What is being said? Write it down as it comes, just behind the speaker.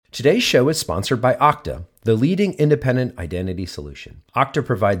Today's show is sponsored by Okta, the leading independent identity solution. Okta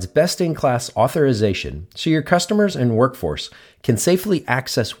provides best-in-class authorization so your customers and workforce can safely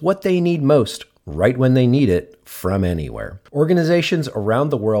access what they need most right when they need it from anywhere. Organizations around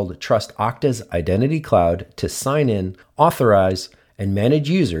the world trust Okta's Identity Cloud to sign in, authorize, and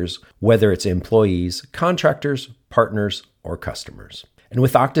manage users, whether it's employees, contractors, partners, or customers. And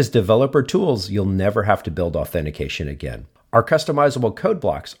with Okta's developer tools, you'll never have to build authentication again. Our customizable code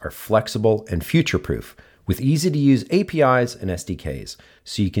blocks are flexible and future-proof with easy-to-use APIs and SDKs,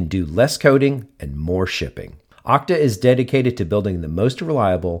 so you can do less coding and more shipping. Okta is dedicated to building the most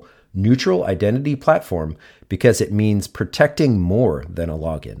reliable, neutral identity platform because it means protecting more than a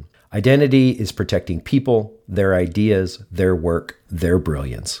login. Identity is protecting people, their ideas, their work, their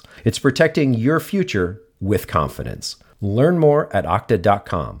brilliance. It's protecting your future with confidence. Learn more at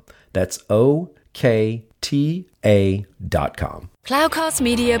okta.com. That's OKTA.com. Cloudcast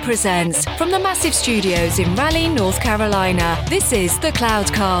Media presents from the massive studios in Raleigh, North Carolina. This is the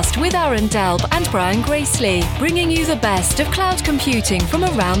Cloudcast with Aaron Delp and Brian Gracely, bringing you the best of cloud computing from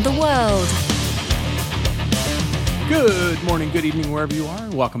around the world. Good morning, good evening, wherever you are.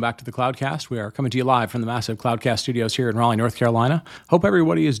 Welcome back to the Cloudcast. We are coming to you live from the massive Cloudcast studios here in Raleigh, North Carolina. Hope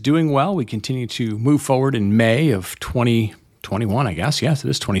everybody is doing well. We continue to move forward in May of 2021, I guess. Yes, it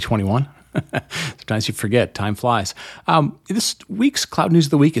is 2021. Sometimes you forget, time flies. This week's Cloud News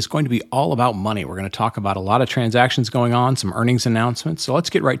of the Week is going to be all about money. We're going to talk about a lot of transactions going on, some earnings announcements. So let's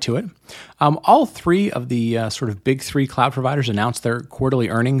get right to it. All three of the sort of big three cloud providers announced their quarterly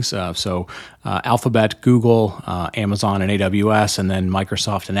earnings. Alphabet, Google, Amazon, and AWS, and then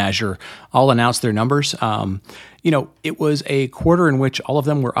Microsoft and Azure all announced their numbers. It was a quarter in which all of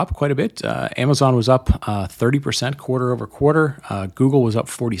them were up quite a bit. Amazon was up 30% quarter over quarter. Google was up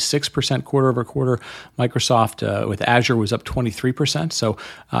 46% quarter over quarter. Microsoft with Azure was up 23%. So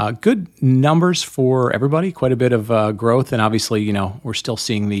good numbers for everybody, quite a bit of growth. And obviously, we're still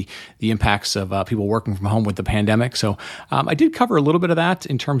seeing the impacts of people working from home with the pandemic. So I did cover a little bit of that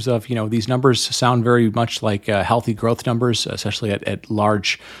in terms of, these numbers sound very much like healthy growth numbers, especially at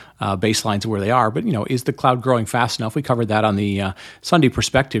large baselines of where they are. But, is the cloud growing fast enough? We covered that on the Sunday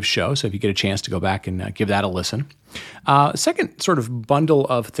Perspective show. So if you get a chance to go back and give that a listen. Second sort of bundle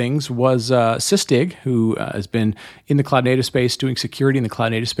of things was Sysdig, who has been in the cloud native space, doing security in the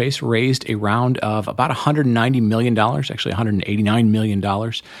cloud native space, raised a round of about $190 million, actually $189 million,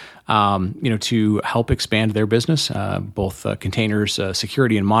 to help expand their business, both containers,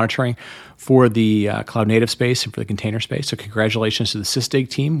 security, and monitoring for the cloud native space and for the container space. So congratulations to the Sysdig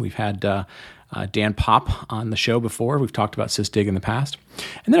team. We've had Dan Pop on the show before. We've talked about Sysdig in the past.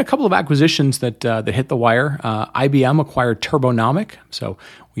 And then a couple of acquisitions that hit the wire. IBM acquired Turbonomic. So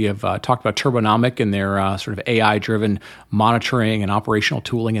we have talked about Turbonomic and their sort of AI-driven monitoring and operational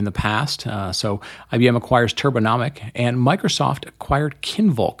tooling in the past. So IBM acquires Turbonomic, and Microsoft acquired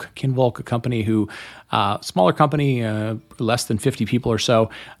Kinvolk. Kinvolk, a company who, smaller company, less than 50 people or so,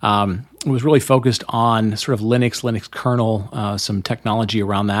 was really focused on sort of Linux kernel, some technology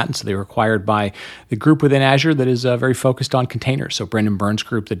around that. And so they were acquired by the group within Azure that is very focused on containers. So Brendan Burns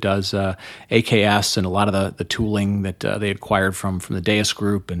group that does AKS and a lot of the tooling that they acquired from the Deus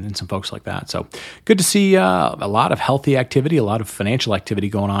group and some folks like that. So good to see a lot of healthy activity, a lot of financial activity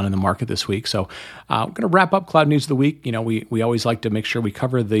going on in the market this week. So I'm going to wrap up Cloud News of the Week. We always like to make sure we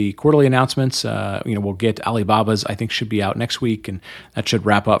cover the quarterly announcements. We'll get Alibaba's, I think, should be out next week, and that should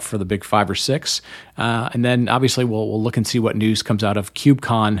wrap up for the big 5 or 6. And then obviously we'll look and see what news comes out of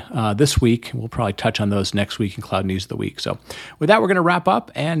KubeCon this week. We'll probably touch on those next week in Cloud News of the Week. So with that, we're going to wrap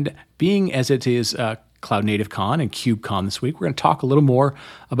up. And being as it is Cloud Native Con and KubeCon this week, we're going to talk a little more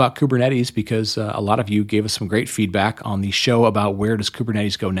about Kubernetes because a lot of you gave us some great feedback on the show about where does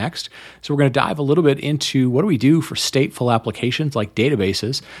Kubernetes go next. So we're going to dive a little bit into what do we do for stateful applications like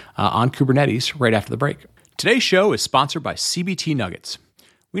databases on Kubernetes right after the break. Today's show is sponsored by CBT Nuggets.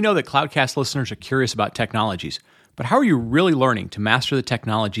 We know that Cloudcast listeners are curious about technologies, but how are you really learning to master the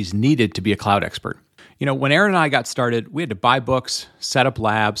technologies needed to be a cloud expert? When Aaron and I got started, we had to buy books, set up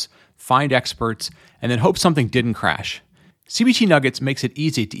labs, find experts, and then hope something didn't crash. CBT Nuggets makes it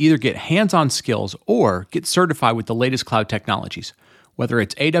easy to either get hands-on skills or get certified with the latest cloud technologies. Whether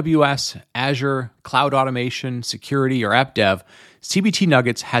it's AWS, Azure, cloud automation, security, or app dev, CBT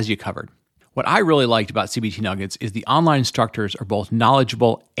Nuggets has you covered. What I really liked about CBT Nuggets is the online instructors are both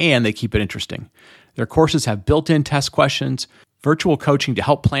knowledgeable and they keep it interesting. Their courses have built-in test questions, virtual coaching to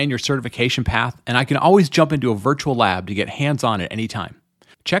help plan your certification path, and I can always jump into a virtual lab to get hands-on at any time.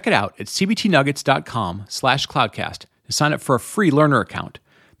 Check it out at cbtnuggets.com/cloudcast to sign up for a free learner account.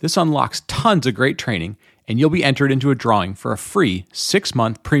 This unlocks tons of great training, and you'll be entered into a drawing for a free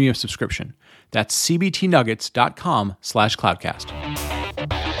 6-month premium subscription. That's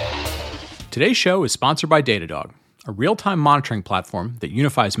cbtnuggets.com/cloudcast. Today's show is sponsored by Datadog, a real-time monitoring platform that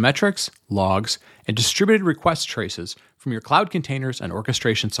unifies metrics, logs, and distributed request traces from your cloud containers and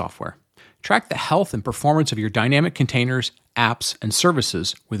orchestration software. Track the health and performance of your dynamic containers, apps, and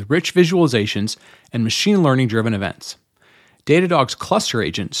services with rich visualizations and machine learning-driven events. Datadog's Cluster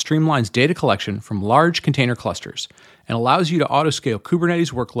Agent streamlines data collection from large container clusters and allows you to autoscale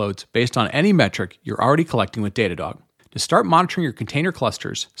Kubernetes workloads based on any metric you're already collecting with Datadog. To start monitoring your container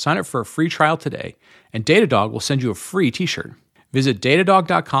clusters, sign up for a free trial today, and Datadog will send you a free t-shirt. Visit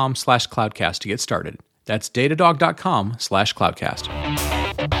datadog.com/cloudcast to get started. That's datadog.com/cloudcast.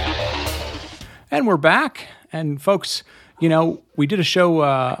 And we're back. And folks, we did a show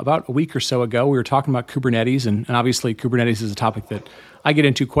about a week or so ago. We were talking about Kubernetes, and obviously Kubernetes is a topic that I get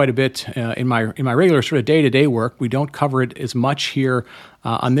into quite a bit in my regular sort of day-to-day work. We don't cover it as much here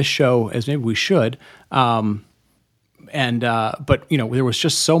on this show as maybe we should. But there was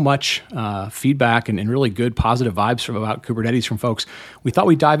just so much feedback and really good positive vibes about Kubernetes from folks. We thought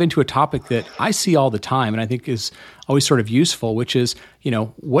we'd dive into a topic that I see all the time and I think is always sort of useful, which is,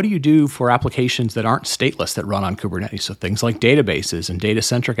 what do you do for applications that aren't stateless that run on Kubernetes? So things like databases and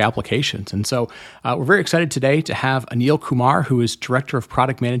data-centric applications. And so we're very excited today to have Anil Kumar, who is Director of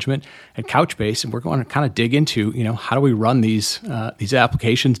Product Management at Couchbase. And we're going to kind of dig into, how do we run these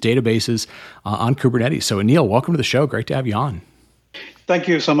applications, databases on Kubernetes? So Anil, welcome to the show. Great to have you on. Thank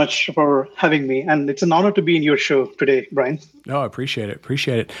you so much for having me. And it's an honor to be in your show today, Brian. Oh, I appreciate it.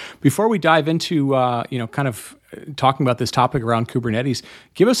 Before we dive into, kind of talking about this topic around Kubernetes,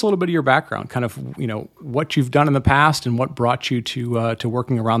 give us a little bit of your background, kind of, what you've done in the past and what brought you to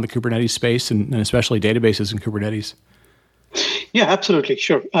working around the Kubernetes space and especially databases in Kubernetes. Yeah, absolutely.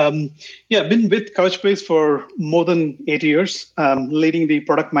 Sure. I've been with Couchbase for more than 8 years, leading the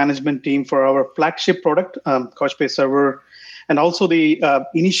product management team for our flagship product, Couchbase Server. And also the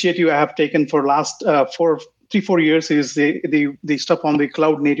initiative I have taken for last 4 years is the stuff on the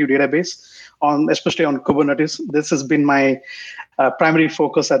cloud native database, especially on Kubernetes. This has been my primary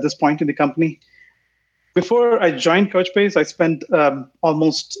focus at this point in the company. Before I joined Couchbase, I spent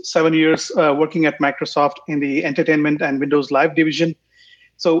almost 7 years working at Microsoft in the entertainment and Windows Live division.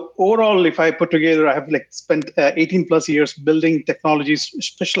 So overall, if I put together, I have spent 18 plus years building technologies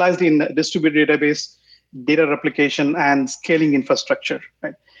specialized in distributed database, data replication, and scaling infrastructure,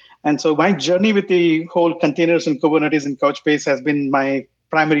 right? And so my journey with the whole containers and Kubernetes and Couchbase has been my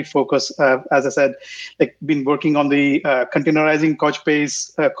primary focus. As I said, been working on the containerizing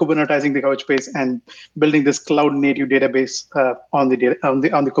Couchbase, Kubernetizing the Couchbase, and building this cloud native database on the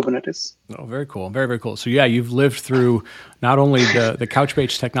Kubernetes. Oh, very cool. Very, very cool. So yeah, you've lived through not only the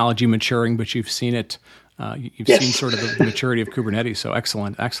Couchbase technology maturing, but you've seen it. You've Yes. seen sort of the maturity of Kubernetes. So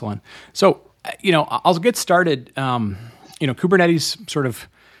excellent. So, I'll get started. Kubernetes sort of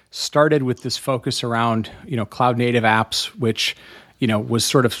started with this focus around, cloud native apps, which, was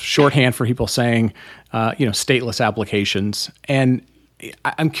sort of shorthand for people saying, stateless applications. And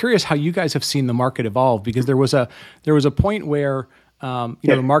I'm curious how you guys have seen the market evolve, because there was a point where,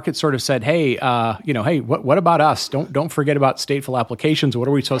 the market sort of said, hey, what about us? Don't forget about stateful applications. What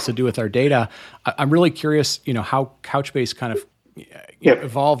are we supposed to do with our data? I'm really curious, how Couchbase kind of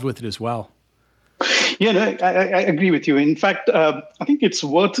evolved with it as well. Yeah, no, I agree with you. In fact, I think it's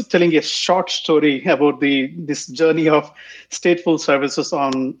worth telling a short story about this journey of stateful services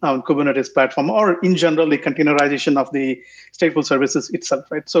on Kubernetes platform, or in general, the containerization of the stateful services itself,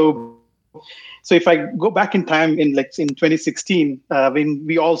 right? So if I go back in time in 2016, when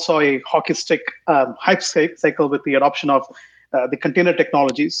we all saw a hockey stick hype cycle with the adoption of the container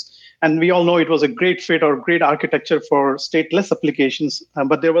technologies. And we all know it was a great fit or great architecture for stateless applications,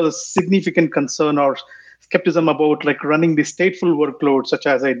 but there was a significant concern or skepticism about running the stateful workload, such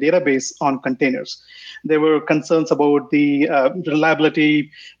as a database on containers. There were concerns about the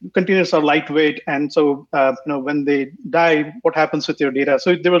reliability. Containers are lightweight, and so when they die, what happens with your data?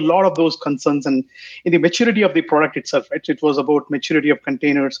 So there were a lot of those concerns, and in the maturity of the product itself, right? It was about maturity of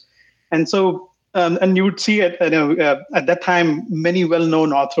containers, and so. And you would see at that time many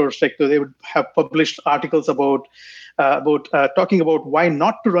well-known authors they would have published articles about talking about why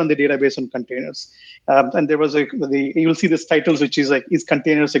not to run the database on containers. And there was you'll see this titles which is is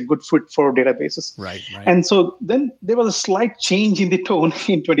containers a good fit for databases? Right. And so then there was a slight change in the tone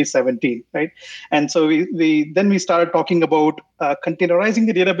in 2017, right? And so we started talking about containerizing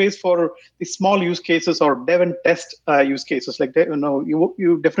the database for the small use cases or dev and test use cases.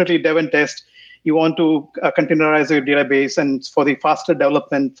 You definitely dev and test. you want to containerize your database and for the faster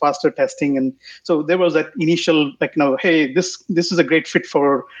development, faster testing. And so there was that initial, hey, this is a great fit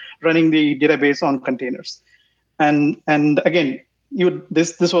for running the database on containers. And again,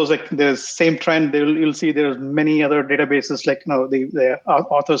 this was like the same trend. You'll see there's many other databases, the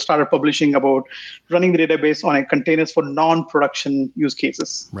authors started publishing about running the database on a containers for non-production use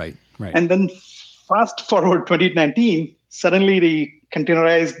cases. Right. And then fast forward 2019, suddenly the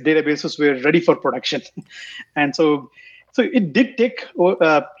containerized databases were ready for production. And so it did take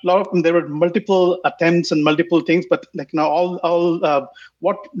a lot of, there were multiple attempts and multiple things, but all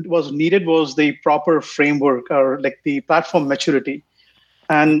what was needed was the proper framework or the platform maturity.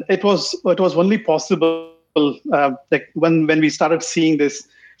 And it was only possible when we started seeing this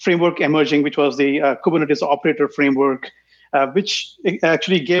framework emerging, which was the Kubernetes operator framework, which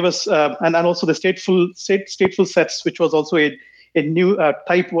actually gave us, and also the stateful sets, which was also a new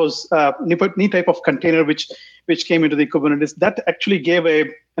type, was new type of container which came into the Kubernetes. That actually gave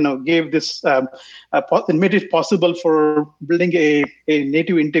this it made it possible for building a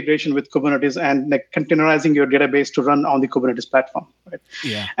native integration with Kubernetes and containerizing your database to run on the Kubernetes platform. Right?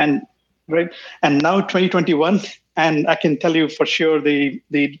 Yeah. And now 2021, and I can tell you for sure the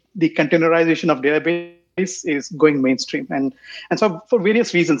containerization of database is going mainstream, and so for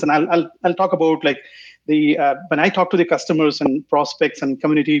various reasons, and I'll talk about when I talk to the customers and prospects and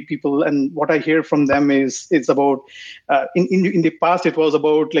community people, and what I hear from them is about in the past it was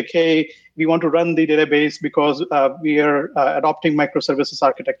about hey, we want to run the database because we are adopting microservices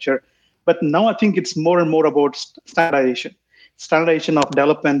architecture, but now I think it's more and more about standardization of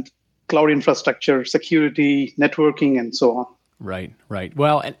development, cloud infrastructure, security, networking, and so on. Right.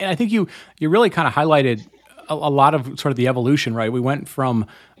 Well, and I think you really kind of highlighted a lot of sort of the evolution, right? We went from,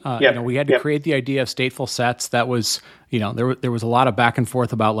 we had to create the idea of stateful sets. That was, there was a lot of back and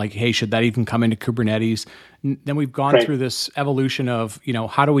forth about hey, should that even come into Kubernetes? Then we've gone through this evolution of,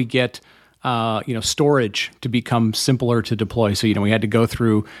 how do we get, storage to become simpler to deploy? So, we had to go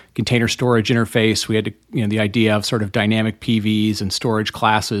through container storage interface. We had to, the idea of sort of dynamic PVs and storage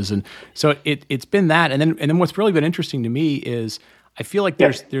classes. And so it's been that. And then what's really been interesting to me is I feel like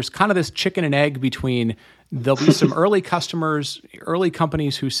there's kind of this chicken and egg between there'll be some early customers, early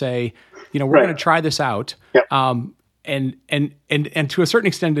companies who say, we're going to try this out. Yep. And to a certain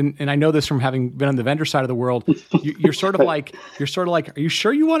extent, and I know this from having been on the vendor side of the world, you're sort of like, are you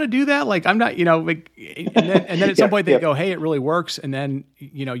sure you want to do that? I'm not, and then at some point they go, hey, it really works. And then,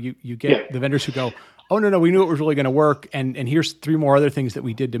 you get the vendors who go, oh, no, we knew it was really going to work. And here's 3 more other things that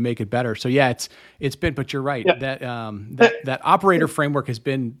we did to make it better. So yeah, it's been, but you're right. That operator framework has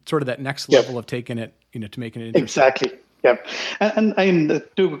been sort of that next level of taking it, to making it interesting. Exactly. Yeah, and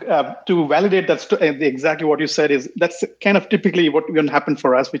to validate that exactly what you said is that's kind of typically what happened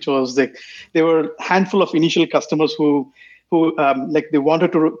for us, which was there were a handful of initial customers who they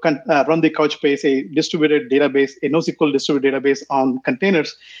wanted to run the Couchbase, a distributed database, a NoSQL distributed database on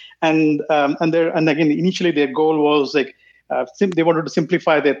containers, and again initially their goal was they wanted to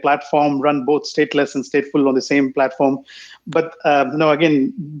simplify their platform, run both stateless and stateful on the same platform, but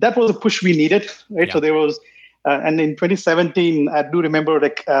again that was a push we needed, right? Yeah. So there was. And in 2017, I do remember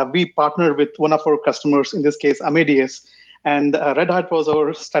we partnered with one of our customers, in this case, Amadeus, and Red Hat was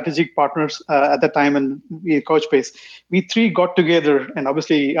our strategic partners at the time, and we Couchbase. We 3 got together, and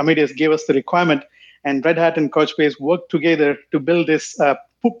obviously Amadeus gave us the requirement, and Red Hat and Couchbase worked together to build this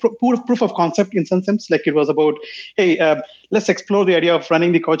proof of concept in some sense. It was about, hey, let's explore the idea of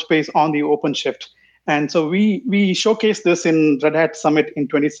running the Couchbase on the OpenShift. And so we showcased this in Red Hat Summit in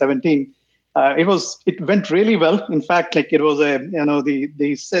 2017. It went really well. In fact, it was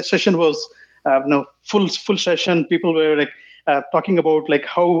the session was full session. People were talking about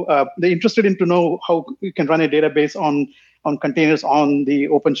how they're interested in to know how you can run a database on containers on the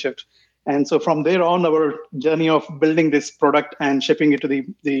OpenShift. And so from there on, our journey of building this product and shipping it to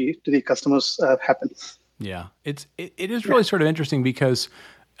the customers happened. Yeah, it is really sort of interesting because,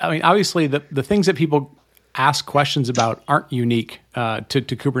 I mean, obviously the things that people ask questions about aren't unique to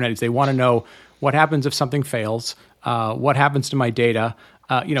Kubernetes. They want to know what happens if something fails, what happens to my data.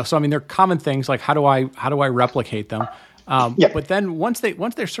 So I mean, they're common things like how do I replicate them? But then once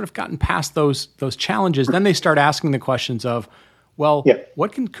they're sort of gotten past those challenges, then they start asking the questions of, well,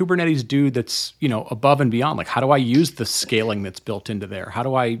 what can Kubernetes do that's above and beyond? Like, how do I use the scaling that's built into there? How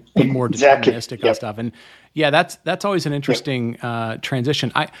do I be more deterministic on stuff? And that's always an interesting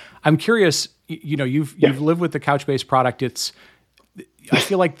transition. I'm curious. You've lived with the Couchbase product. I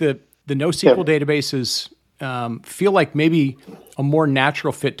feel like the NoSQL databases feel like maybe a more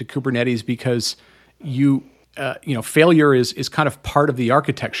natural fit to Kubernetes because you failure is kind of part of the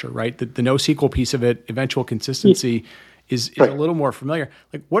architecture, right? The NoSQL piece of it, eventual consistency is a little more familiar.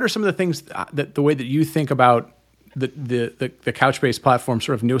 Like, what are some of the things that the way that you think about the Couchbase platform,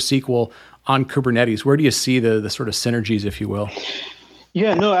 sort of NoSQL on Kubernetes? Where do you see the sort of synergies, if you will?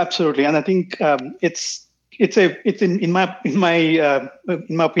 Yeah, no, absolutely, and I think it's in my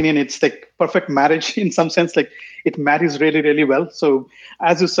opinion, it's like perfect marriage in some sense. Like, it marries really, really well. So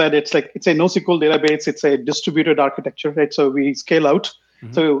as you said, it's a NoSQL database. It's a distributed architecture, right? So we scale out.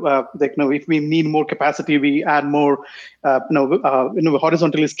 Mm-hmm. So if we need more capacity, we add more,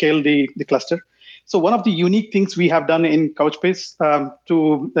 horizontally scale the cluster. So one of the unique things we have done in Couchbase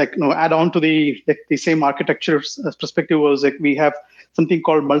to add on to the same architecture perspective was we have something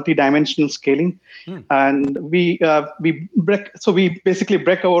called multi-dimensional scaling, and we basically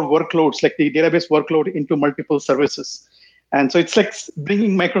break our workloads, like the database workload, into multiple services, and so it's like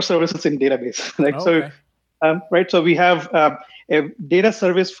bringing microservices in database, right? Okay. So we have a data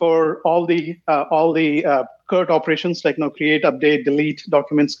service for all the CURT operations, like create, update, delete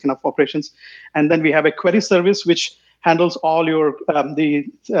documents kind of operations, and then we have a query service which handles all your the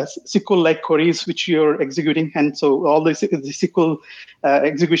SQL-like queries which you're executing, and so all the SQL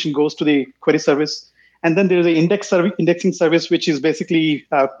execution goes to the query service. And then there's an indexing service, which is basically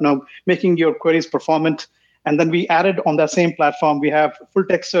making your queries performant. And then we added on that same platform, we have full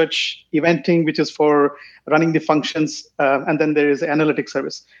text search, eventing, which is for running the functions, and then there is analytics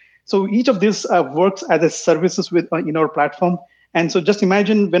service. So each of these works as a services in our platform. And so just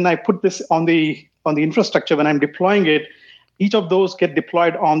imagine when I put this on the infrastructure, when I'm deploying it, each of those get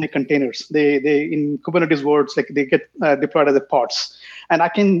deployed on the containers. They in Kubernetes words, like they get deployed as a pods, and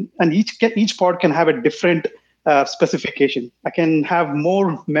each pod can have a different specification. I can have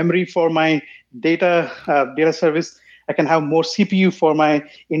more memory for my data service. I can have more CPU for my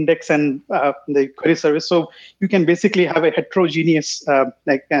index and the query service. So you can basically have a heterogeneous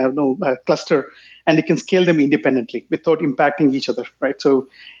cluster, and you can scale them independently without impacting each other, right? So,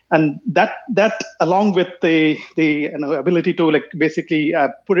 and that along with the ability to basically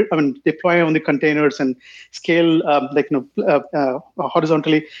deploy on the containers and scale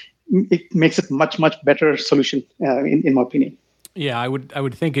horizontally, it makes it much better solution in my opinion. Yeah, I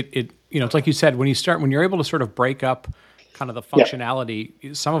would think it it's like you said, when you're able to sort of break up kind of the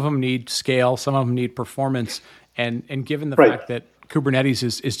functionality, some of them need scale, some of them need performance, and given the fact that Kubernetes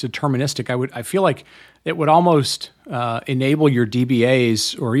is deterministic, I feel like it would almost enable your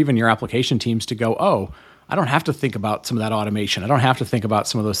DBAs or even your application teams to go, oh, I don't have to think about some of that automation. I don't have to think about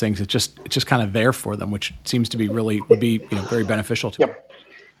some of those things. It's just kind of there for them, which seems to be would be very beneficial to them.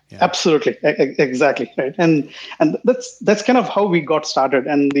 Yeah. Absolutely, exactly, right, and that's kind of how we got started.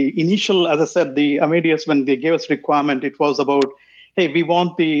 And the initial, as I said, the Amadeus, when they gave us requirement, it was about, hey, we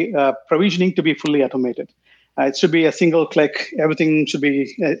want the provisioning to be fully automated. It should be a single click. Everything should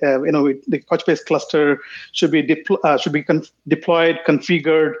be, the Couchbase cluster should be deployed,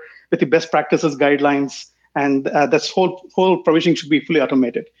 configured with the best practices guidelines, and this whole provisioning should be fully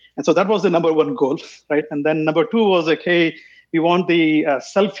automated. And so that was the number one goal, right? And then number two was like, hey, we want the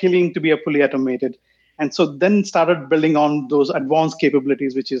self-healing to be fully automated. And so then started building on those advanced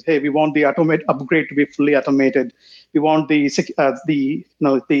capabilities, which is, hey, we want the upgrade to be fully automated. We want the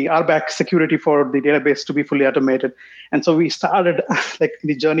RBAC security for the database to be fully automated. And so we started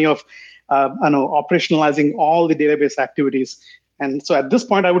the journey of operationalizing all the database activities. And so at this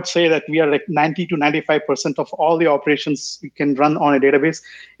point, I would say that we are 90 to 95% of all the operations we can run on a database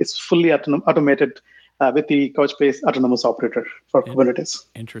is fully automated with the Couchbase Autonomous Operator for Kubernetes.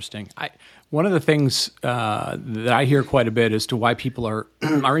 Interesting. One of the things that I hear quite a bit as to why people are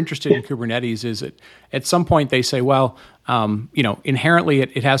interested in Kubernetes is that at some point they say, well, inherently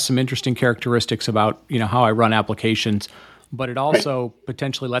it has some interesting characteristics about how I run applications, but it also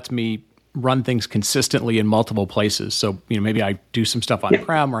potentially lets me run things consistently in multiple places. So maybe I do some stuff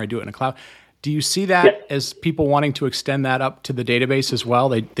on-prem or I do it in a cloud. Do you see that as people wanting to extend that up to the database as well?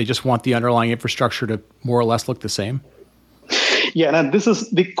 They just want the underlying infrastructure to more or less look the same? Yeah, and this is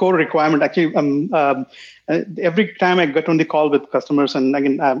the core requirement. Actually, every time I get on the call with customers, and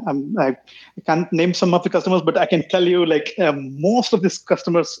again, I can't name some of the customers, but I can tell you, most of these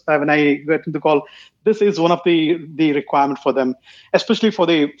customers, when I get into the call, this is one of the requirement for them, especially for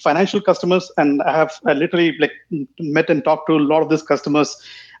the financial customers. And I have literally met and talked to a lot of these customers.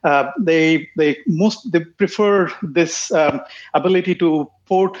 They prefer this ability to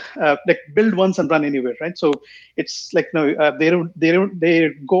port, build once and run anywhere, right? So it's their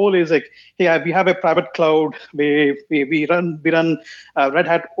goal is hey, we have a private cloud, we run Red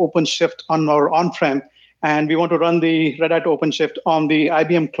Hat OpenShift on our on-prem, and we want to run the Red Hat OpenShift on the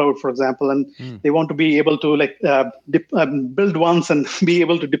IBM cloud, for example, and they want to be able to build once and be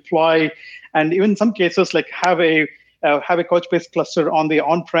able to deploy, and even in some cases have a Couchbase cluster on the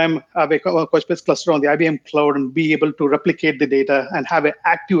on-prem, have a Couchbase cluster on the IBM cloud, and be able to replicate the data and have an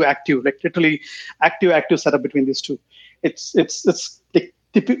active, literally active setup between these two. It's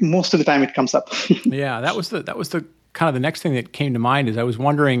most of the time it comes up. Yeah, that was the kind of the next thing that came to mind. Is I was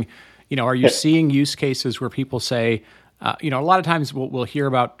wondering, are you seeing use cases where people say, a lot of times we'll hear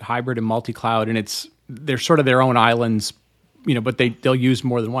about hybrid and multi-cloud, and they're sort of their own islands, but they'll use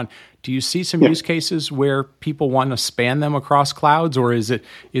more than one. Do you see some use cases where people want to span them across clouds, or is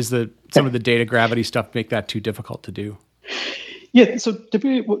some of the data gravity stuff make that too difficult to do? Yeah, so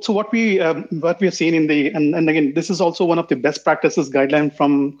typically, what we have seen and again, this is also one of the best practices guideline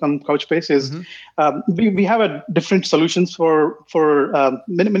from Couchbase is we have a different solutions for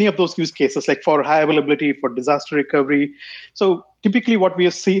many of those use cases, like for high availability, for disaster recovery. So typically, what we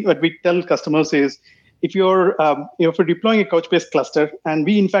tell customers is, if you're deploying a Couchbase cluster, and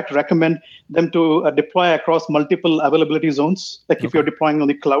we in fact recommend them to deploy across multiple availability zones, if you're deploying on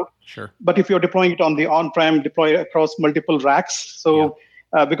the cloud. Sure. But if you're deploying it on the on-prem, deploy across multiple racks. So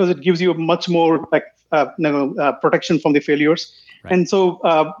because it gives you much more protection from the failures. Right. And so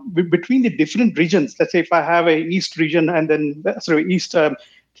between the different regions, let's say if I have a East region and then East data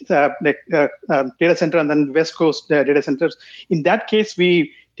center and then West Coast data centers, in that case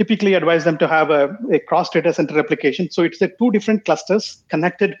we typically advise them to have a cross data center replication. So it's two different clusters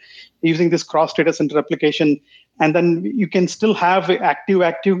connected using this cross data center replication. And then you can still have active.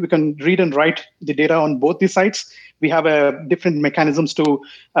 We can read and write the data on both the sites. We have different mechanisms to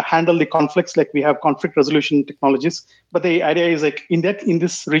handle the conflicts, like we have conflict resolution technologies. But the idea is in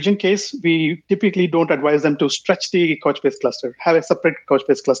this region case, we typically don't advise them to stretch the Couchbase cluster, have a separate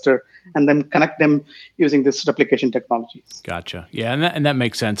Couchbase cluster, and then connect them using this replication technology. Gotcha. Yeah, and that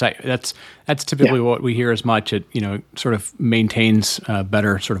makes sense. That's typically what we hear as much. It sort of maintains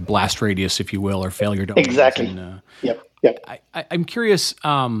better sort of blast radius, if you will, or failure domains. Exactly. And, Yep. I'm curious.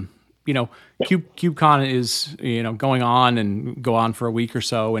 KubeCon is going on and go on for a week or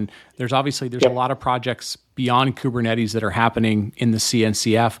so, and there's a lot of projects beyond Kubernetes that are happening in the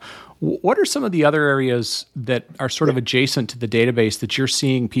CNCF. What are some of the other areas that are sort of adjacent to the database that you're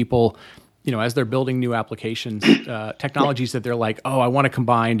seeing people, as they're building new applications, technologies that they're like, oh, I want to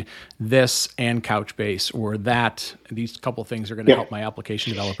combine this and Couchbase, or these couple things are going to help my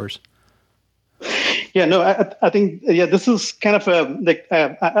application developers? Yeah, no, I think this is kind of the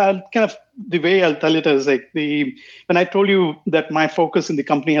way I'll tell it is when I told you that my focus in the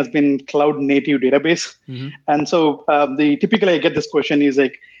company has been cloud native database, and so typically I get this question is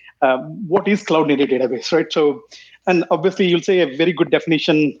what is cloud native database, right? So, and obviously you'll say a very good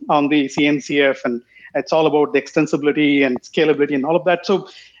definition on the CNCF, and it's all about the extensibility and scalability and all of that. So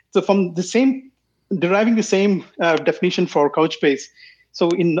from deriving the same definition for Couchbase. So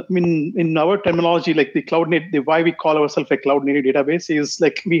in our terminology, like the cloud native, why we call ourselves a cloud native database is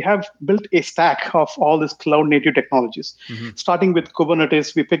we have built a stack of all these cloud native technologies. Starting with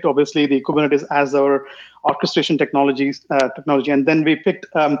Kubernetes, we picked obviously the Kubernetes as our orchestration technology, and then we picked.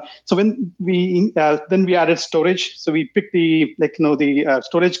 So when we then we added storage. So we picked the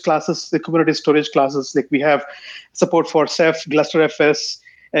storage classes, the Kubernetes storage classes. Like we have support for Ceph, GlusterFS.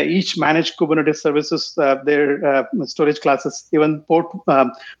 Each managed Kubernetes services, their storage classes, even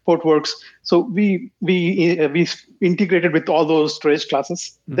Portworx. So we integrated with all those storage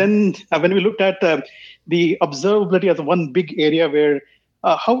classes. Then when we looked at the observability as one big area where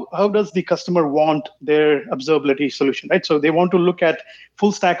how does the customer want their observability solution, right? So they want to look at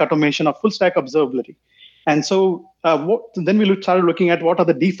full stack automation or full stack observability. And so then we started looking at what are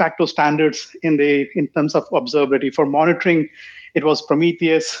the de facto standards in terms of observability. For monitoring, it was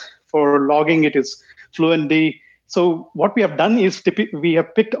Prometheus. For logging, it is Fluentd. So what we have done is we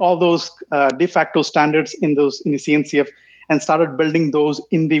have picked all those de facto standards in the CNCF and started building those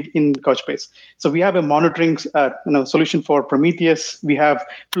in Couchbase. So we have a monitoring solution for Prometheus. We have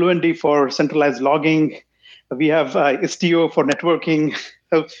Fluentd for centralized logging. We have Istio for networking.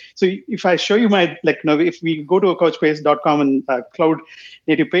 So if I show you if we go to a Couchbase.com and cloud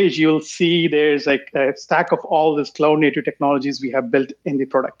native page, you'll see there's a stack of all these cloud native technologies we have built in the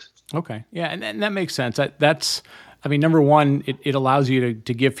product. Okay. Yeah. And that makes sense. Number one, it allows you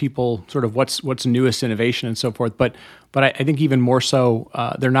to give people sort of what's newest innovation and so forth. But I think even more so,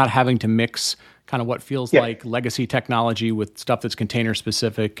 they're not having to mix kind of what feels like legacy technology with stuff that's container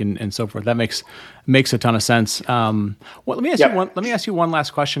specific and so forth. That makes a ton of sense. Let me ask you one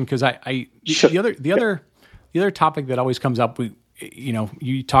last question, because Sure. the other topic that always comes up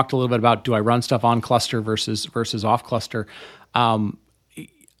you talked a little bit about, do I run stuff on cluster versus off cluster?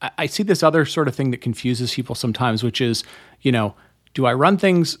 I see this other sort of thing that confuses people sometimes, which is, do I run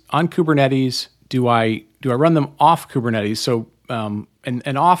things on Kubernetes? Do I run them off Kubernetes? So,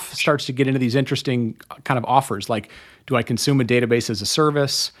 and off starts to get into these interesting kind of offers, like, do I consume a database as a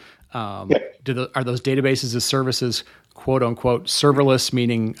service? Are those databases as services, quote unquote, serverless,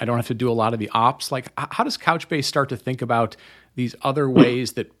 meaning I don't have to do a lot of the ops? Like, how does Couchbase start to think about these other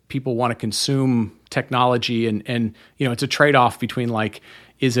ways that people want to consume technology? And it's a trade-off between, like,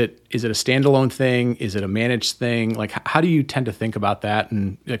 is it a standalone thing? Is it a managed thing? Like, how do you tend to think about that?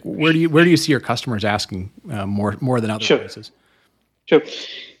 And like, where do you see your customers asking more than other places? Sure.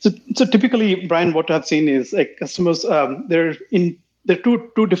 So typically, Brian, what I've seen is, like, customers, there are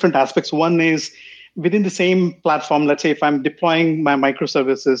two different aspects. One is within the same platform. Let's say if I'm deploying my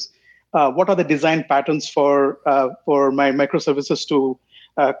microservices, what are the design patterns for my microservices to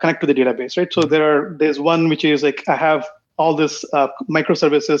connect to the database, right? So there's one which is like, I have all this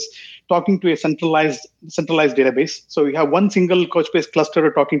microservices talking to a centralized database. So you have one single Couchbase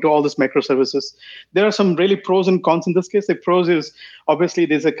cluster talking to all these microservices. There are some really pros and cons in this case. The pros is obviously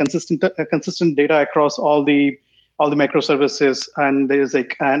there's a consistent data across all the microservices,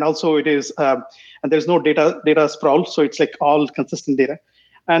 and also it is and there's no data sprawl, so it's like all consistent data,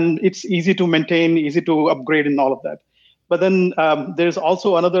 and it's easy to maintain, easy to upgrade, and all of that. But then there's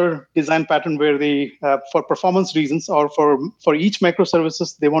also another design pattern where for performance reasons, or for each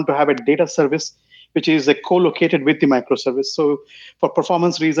microservices, they want to have a data service which is co-located with the microservice. So for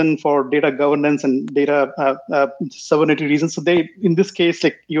performance reason, for data governance and data sovereignty reasons, so in this case,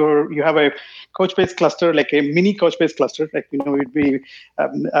 like you have a Couchbase cluster, like a mini Couchbase cluster, it'd be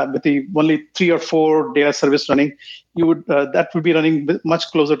with the only 3 or 4 data service running. That would be running much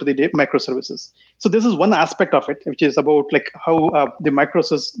closer to the microservices. So this is one aspect of it, which is about like how the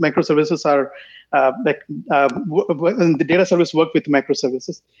microservices are the data service work with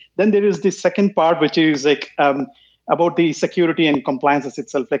microservices. Then there is the second part, which is like about the security and compliances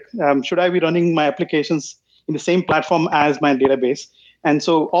itself. Like, should I be running my applications in the same platform as my database? And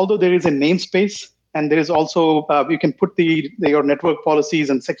so, although there is a namespace, and there is also you can put your network policies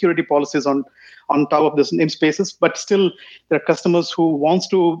and security policies on top of this namespaces, but still there are customers who wants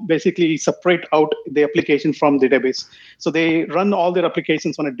to basically separate out the application from the database. So they run all their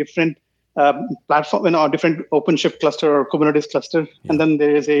applications on a different platform, a different OpenShift cluster or Kubernetes cluster, and then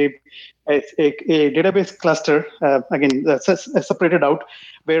there is a database cluster again that's separated out,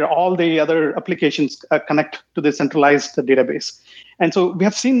 where all the other applications connect to the centralized database. And so we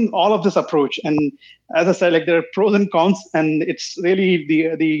have seen all of this approach, and as I said, like, there are pros and cons, and it's really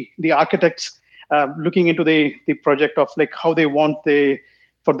the architects looking into the project of like how they want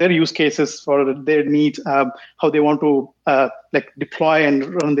for their use cases, for their needs, how they want to deploy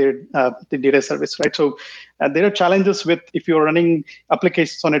and run the data service, right? So there are challenges with, if you're running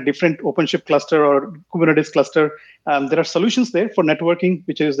applications on a different OpenShift cluster or Kubernetes cluster, there are solutions there for networking,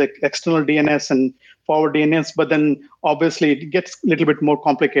 which is like external DNS and forward DNS, but then obviously it gets a little bit more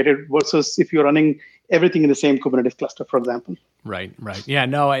complicated versus if you're running everything in the same Kubernetes cluster, for example. Right. Yeah,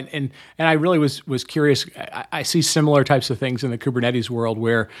 no, and I really was curious. I see similar types of things in the Kubernetes world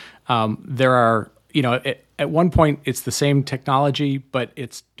where there are, at one point it's the same technology, but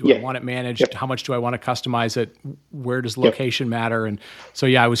it's, I want it managed? Yep. How much do I want to customize it? Where does location matter? And so,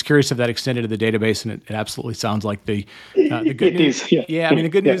 I was curious if that extended to the database, and it absolutely sounds like the good news. I mean, the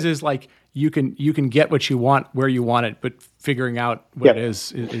good news is like, you can get what you want where you want it, but figuring out what it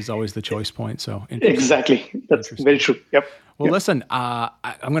is always the choice point. So exactly, that's very true. Yep. Well, listen, I'm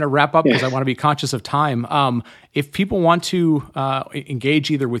going to wrap up because I want to be conscious of time. If people want to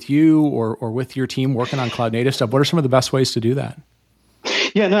engage either with you or with your team working on cloud native stuff, what are some of the best ways to do that?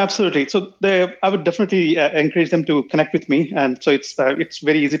 Yeah, no, absolutely. So I would definitely encourage them to connect with me. And so it's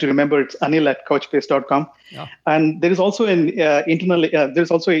very easy to remember. It's anil@couchbase.com. Yeah. And there is also an internal,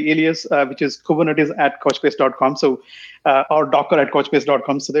 there's also an alias, which is kubernetes@couchbase.com. So, or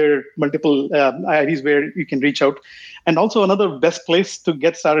docker@couchbase.com. So there are multiple IDs where you can reach out. And also another best place to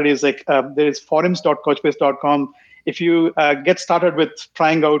get started is like, there is forums.couchbase.com. If you get started with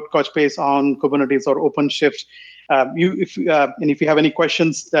trying out Couchbase on Kubernetes or OpenShift, if you have any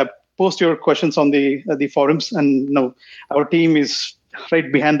questions, post your questions on the forums, and our team is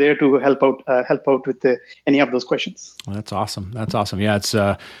right behind there to help out with any of those questions. Well, that's awesome. Yeah, it's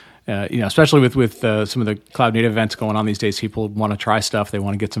especially with some of the cloud native events going on these days, people want to try stuff, they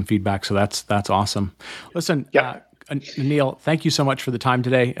want to get some feedback. So that's awesome. Listen, Anil, thank you so much for the time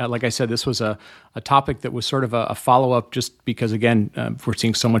today. Like I said, this was a topic that was sort of a follow-up just because, again, we're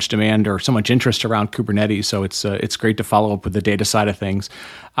seeing so much demand or so much interest around Kubernetes. So it's great to follow up with the data side of things.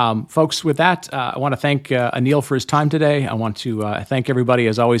 Folks, with that, I want to thank Anil for his time today. I want to thank everybody,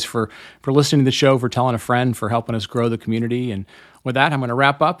 as always, for listening to the show, for telling a friend, for helping us grow the community. And with that, I'm going to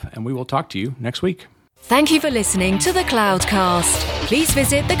wrap up, and we will talk to you next week. Thank you for listening to The Cloudcast. Please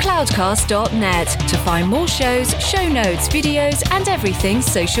visit thecloudcast.net to find more shows, show notes, videos, and everything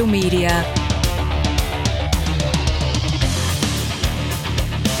social media.